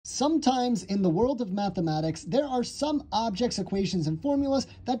Sometimes in the world of mathematics, there are some objects, equations, and formulas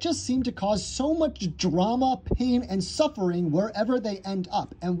that just seem to cause so much drama, pain, and suffering wherever they end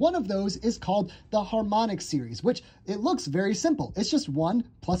up. And one of those is called the harmonic series, which it looks very simple. It's just 1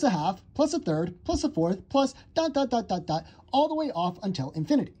 plus a half plus a third plus a fourth plus ... all the way off until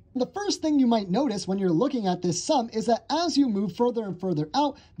infinity. The first thing you might notice when you're looking at this sum is that as you move further and further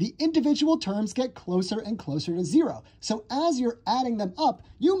out, the individual terms get closer and closer to zero. So as you're adding them up,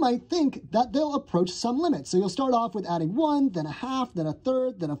 you might think that they'll approach some limit. So you'll start off with adding 1, then a half, then a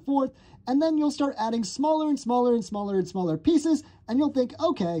third, then a fourth, and then you'll start adding smaller and smaller and smaller and smaller pieces, and you'll think,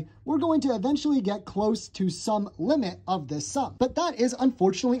 okay, we're going to eventually get close to some limit of this sum. But that is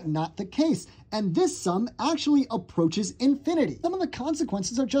unfortunately not the case, and this sum actually approaches infinity. Some of the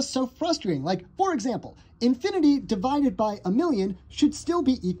consequences are just so frustrating. Like, for example, infinity divided by 1,000,000 should still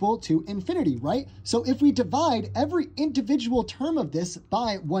be equal to infinity, right? So if we divide every individual term of this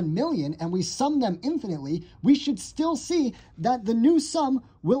by 1,000,000 and we sum them infinitely, we should still see that the new sum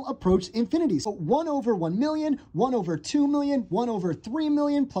will approach infinity. So 1 over 1,000,000, 1 over 2,000,000, 1 over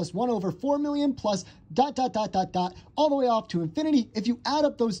 3,000,000, plus 1 over 4,000,000, plus ... all the way off to infinity. If you add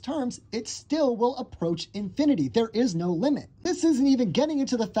up those terms, it still will approach infinity. There is no limit. This isn't even getting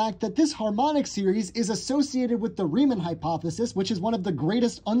into the fact that this harmonic series is associated with the Riemann hypothesis, which is one of the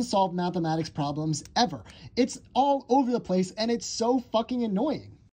greatest unsolved mathematics problems ever. It's all over the place, and it's so fucking annoying.